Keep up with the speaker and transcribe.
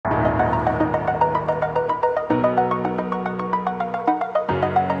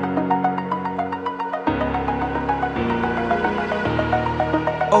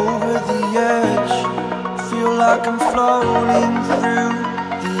over the edge. Feel like I'm floating through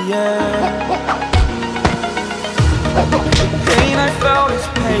the air. The pain I felt is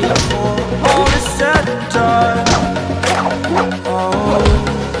paid for, all is said and done. Oh,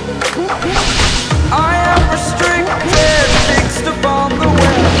 I am restricted, fixed upon the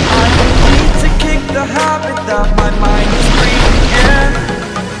web. I need to kick the habit that my mind is breathing in.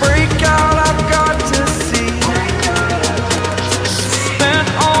 Break out, I've got to see. Spent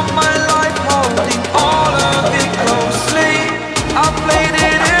all my life holding all of it closely. I played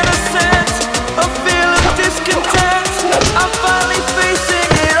it innocent, a feel of discontent. I'm finally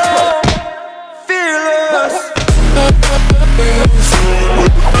facing it all, fearless.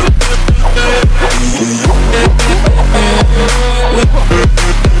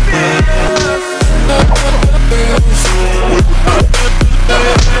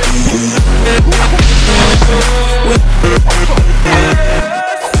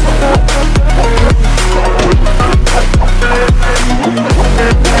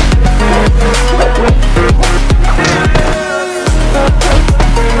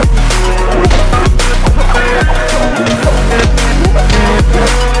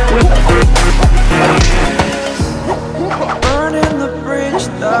 Burning the bridge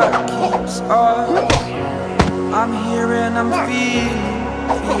that keeps us. I'm here and I'm feeling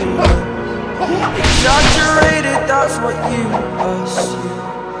exaggerated, that's what you assume.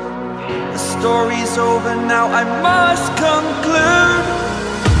 The story's over now, I must conclude.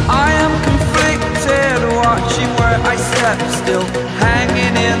 I am conflicted, watching where I step still,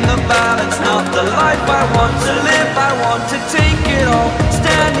 hanging in the balance. Not the life I want to live, I want to take it all.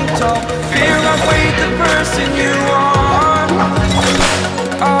 Standing tall, fear I've weighed the person you are.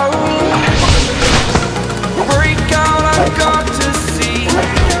 Oh, break out, I've got to see.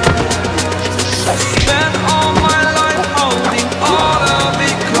 Spent all my life holding all of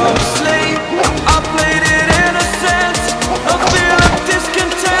it closely. I played it innocent, a feel of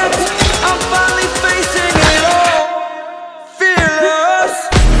discontent. I'm finally facing it all, fearless.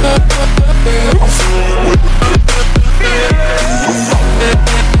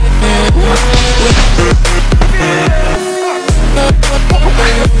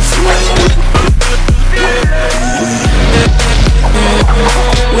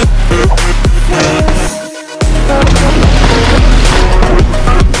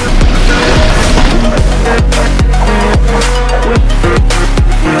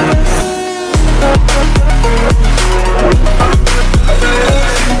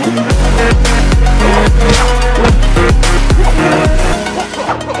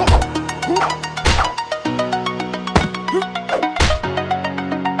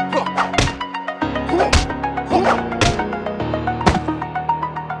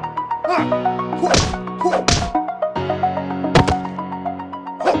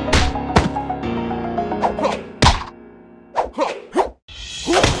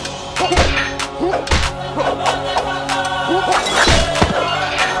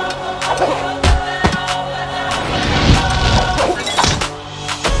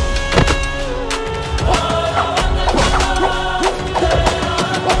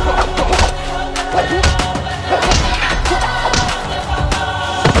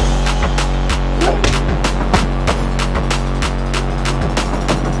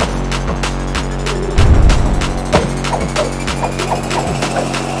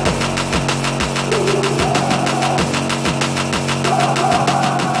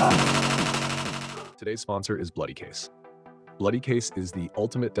 Today's sponsor is Bloody Case. Bloody Case is the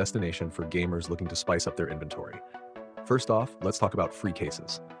ultimate destination for gamers looking to spice up their inventory. First off, let's talk about free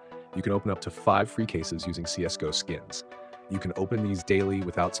cases. You can open up to 5 free cases using CSGO skins. You can open these daily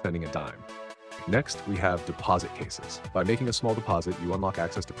without spending a dime. Next, we have deposit cases. By making a small deposit, you unlock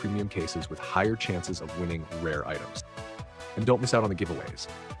access to premium cases with higher chances of winning rare items. And don't miss out on the giveaways.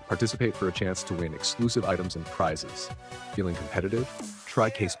 Participate for a chance to win exclusive items and prizes. Feeling competitive? Try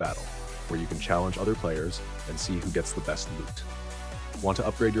Case Battle, where you can challenge other players and see who gets the best loot. Want to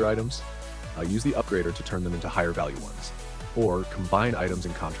upgrade your items? Use the upgrader to turn them into higher value ones. Or combine items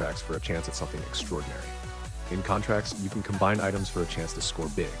in contracts for a chance at something extraordinary. In contracts, you can combine items for a chance to score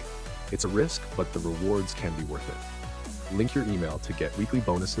big. It's a risk, but the rewards can be worth it. Link your email to get weekly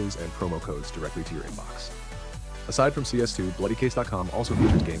bonuses and promo codes directly to your inbox. Aside from CS2, BloodyCase.com also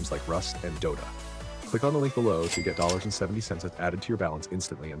features games like Rust and Dota. Click on the link below to get $1.70 added to your balance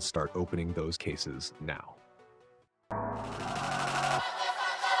instantly and start opening those cases now.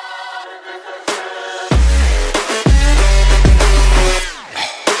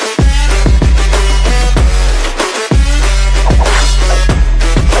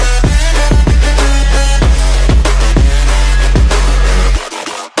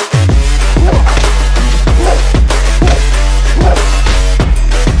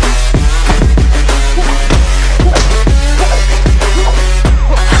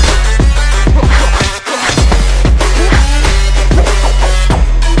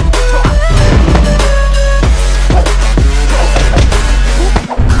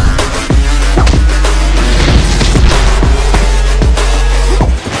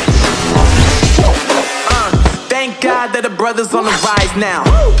 weather's on the rise now.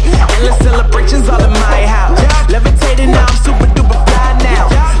 Endless celebrations all in my house. Levitating now, I'm super duper fly now.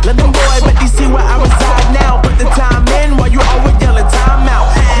 London boy, but you see where I reside now. Put the time in while you always yelling time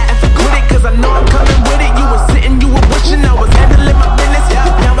out. And forget it, cause I know I'm coming with it. You were sitting, you were wishing I was handling my business.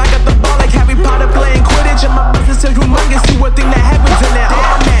 Now I got the ball like Harry Potter playing Quidditch. And my business is humongous, see what thing that happens in there.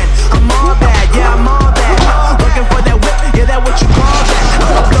 Oh man, I'm all that, yeah, I'm all that. Working for that whip, yeah, that what you call that.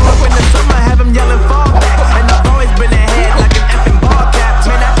 I'ma blow up in the summer, have him yelling fall back. And I've always been ahead like an effing ball cap.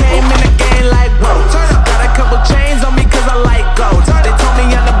 Man, I came in the game like, whoa. Got a couple chains on me cause I like gold. They told me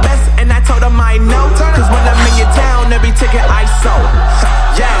I'm the best and I told them I know. Cause when I'm in your town, every ticket I sold.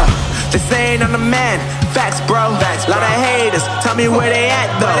 Yeah, they saying I'm the man. Facts, bro. Lot of haters, tell me where they at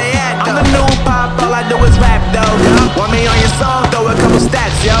though. I'm the new pop, all I do is rap though. Want me on your song, throw a couple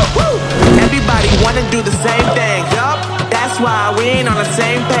stacks, yo. Everybody wanna do the same thing. That's why we ain't on the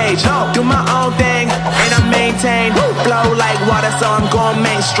same page. Do my own thing, and I maintain. Flow like water, so I'm going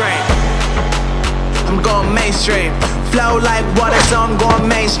mainstream. I'm going mainstream. Flow like water, so I'm going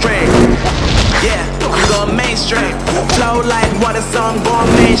mainstream. Yeah, I'm going mainstream. Flow like water, so I'm going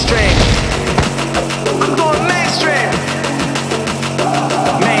mainstream. I'm going mainstream.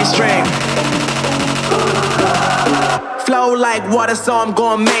 Mainstream. Flow like water, so I'm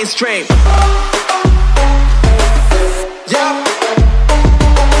going mainstream. Yeah.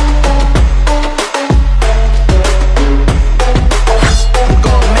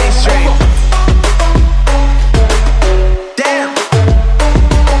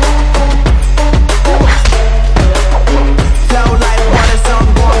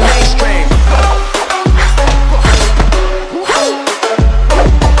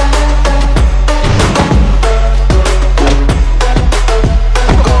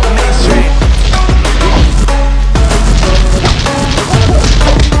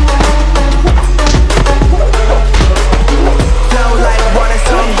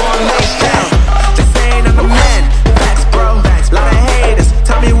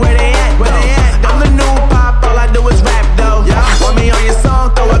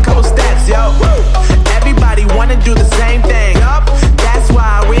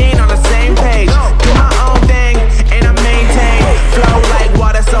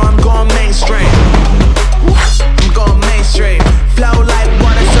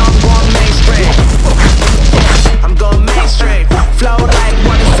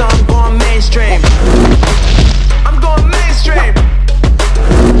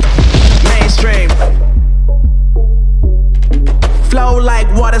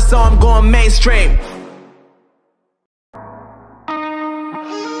 So I'm going mainstream.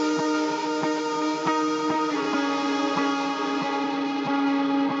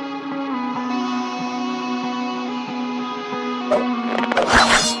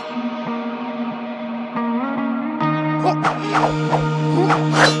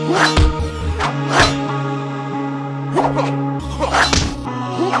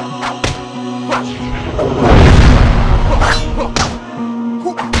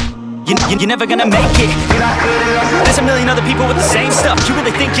 You're never gonna make it. There's a million other people with the same stuff. You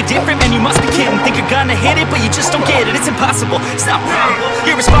really think you're different? Man, you must be kidding. Think you're gonna hit it, but you just don't get it. It's impossible, it's not probable.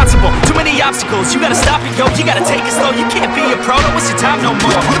 You're irresponsible, too many obstacles. You gotta stop it, yo, you gotta take it slow. You can't be a pro, don't waste your time no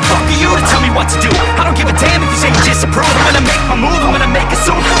more. Who the fuck are you to tell me what to do? I don't give a damn if you say you disapprove. I'm gonna make my move, I'm gonna make it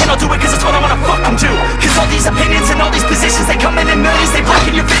soon. And I'll do it cause it's what I wanna fucking do. Cause all these opinions and all these positions, they come in millions, they block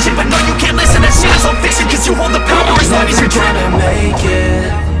in your vision. But no, you can't listen, that shit is all fiction. Cause you hold the power as long as you're trying to make it.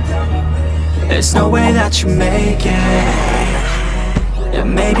 There's no way that you make it. Yeah,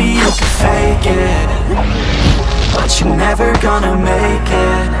 maybe you can fake it, but you're never gonna make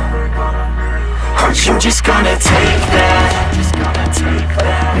it. Aren't you just gonna take that?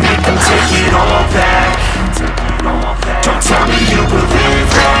 Make them take it all back. Don't tell me you believe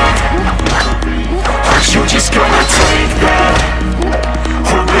that. Aren't you just gonna take that?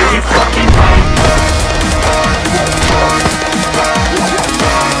 Or will you fucking fight back?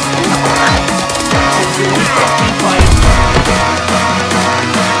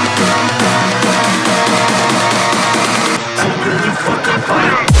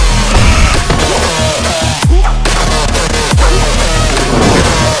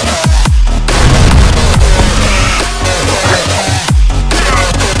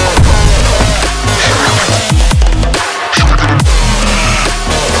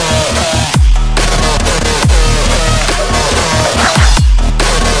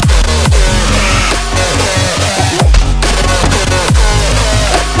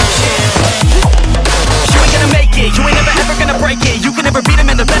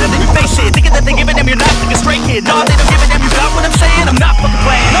 No, they don't give a damn, you got what I'm saying? I'm not fucking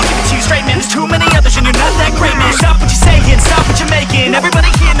playing, I'll give it to you straight, man. There's too many others and you're not that great, man. Stop what you're saying,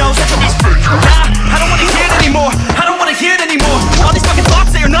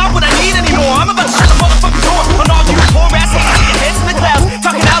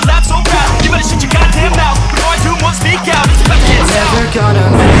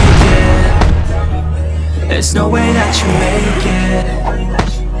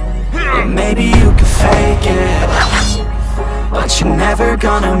 you're never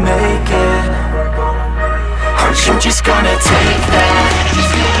gonna make it? Aren't you just gonna take that?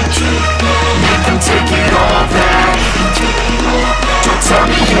 Make them take it all back. Don't tell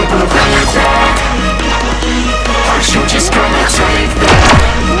me you believe that. Aren't you just gonna take that?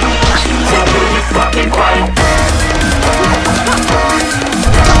 Or will you fucking fight back?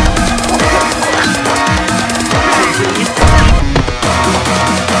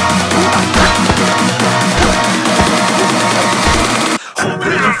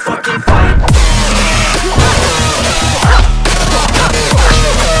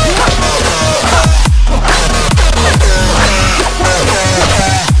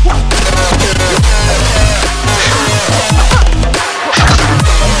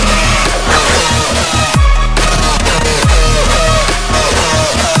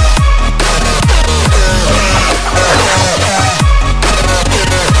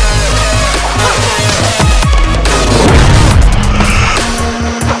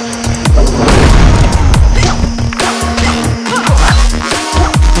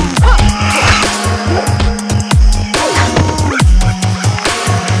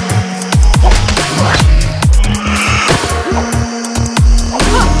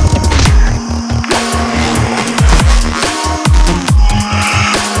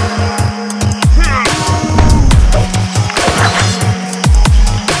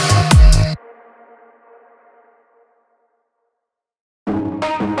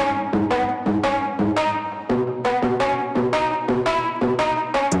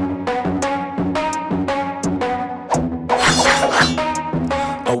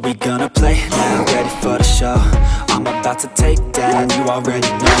 I'm about to take down, you already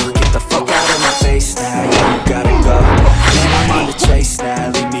know. Get the fuck out of my face now, yeah, you gotta go. Man, I'm on the chase now,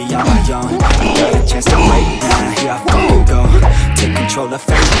 leave me on my own. I got a chance to break now, here I fucking go. Take control of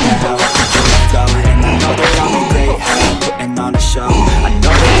fate now, I control the flow. And I know that I'm great, I'm putting on a show. I know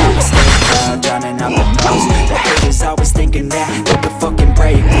that I'm a stay down, drowning out the nose. The haters always thinking that they could fucking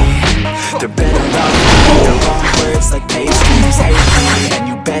break me. They're better off with the wrong words like pastries. Hate me, and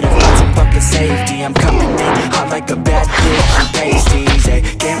you better find some fucking safety. I'm coming in hot like a bad bitch and pasties. They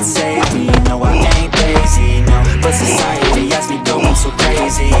can't save me, no I ain't lazy, no. But society has me going so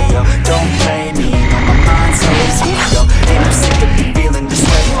crazy, yo. Don't blame me, no my mind's lazy, yo. And I'm sick of me feeling this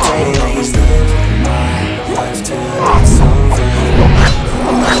way daily. Live my life till it's over.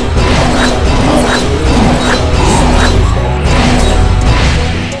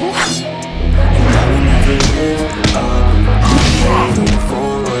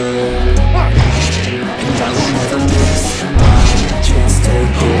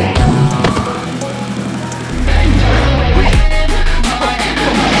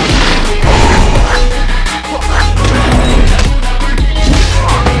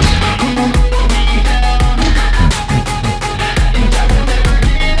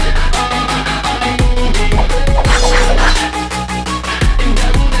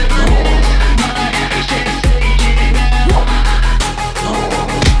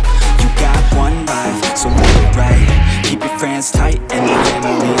 Tight and your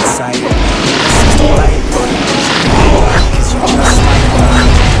family in sight. This is the light, but cause you just like me.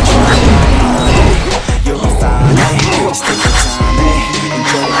 You'll be fine, just take your time,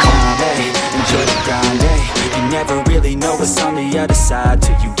 enjoy the climb, enjoy the grind. You never really know what's on the other side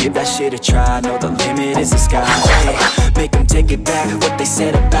till you give that shit a try. Know the limit is the sky. Make them take it back, what they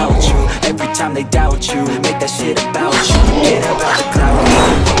said about you. Every time they doubt you, make that shit about you. Forget about the cloud,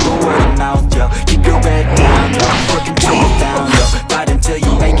 go word of mouth, yo. Keep your head down, yo. Work until you found, yo. Fight until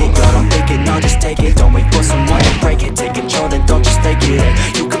you make it, yo. Don't think it, no, just take it. Don't wait for someone to break it. Take control, then don't just take it.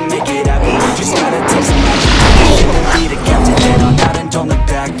 You can make it happen, you just gotta take some action. Shit and be the captain, head on out and don't look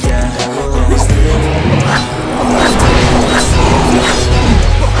back, yeah. Always live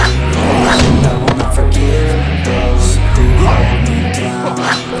and I will not forgive those who hold me down.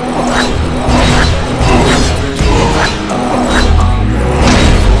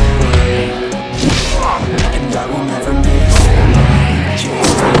 And I will never miss my chance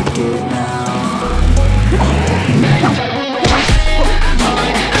to take it now.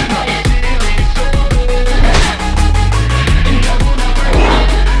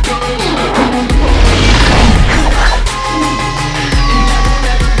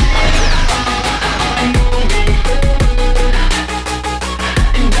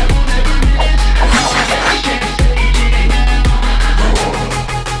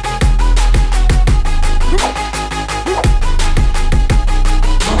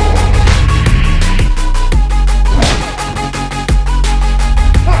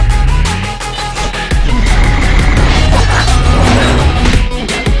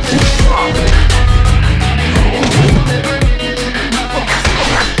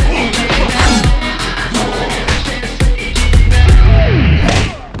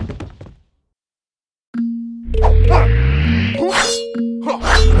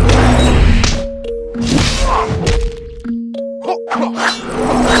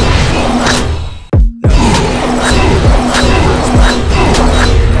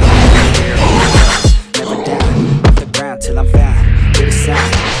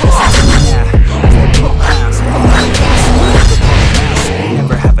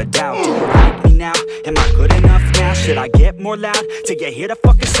 you hear the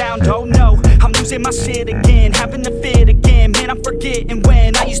fucking sound? Oh no, I'm losing my shit again, having a fit again. Man, I'm forgetting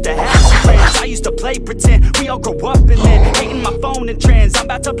when I used to have some friends. I used to play pretend, we all grow up and then hating my phone and trends. I'm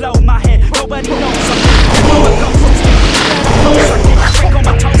about to blow my head, nobody knows something. Break on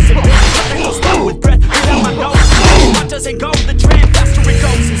my toast and bitch, so slow with breath without my nose. Mine doesn't go the trend, faster it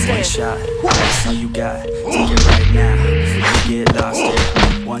goes instead. One shot, that's all you got. Take it right now, before you get lost,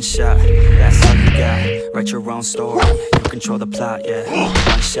 yeah. One shot, that's all you got. Write your own story, you control the plot, yeah.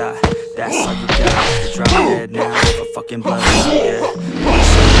 One shot, that's all you got. Drop dead now, for fucking blood, yeah. One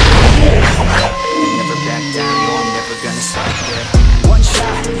shot, and never back down, no I'm never gonna stop, yeah. One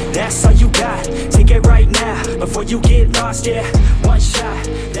shot, that's all you got. Take it right now, before you get lost, yeah. One shot,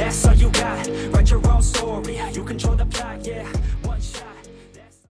 that's all you got. Write your own story, you control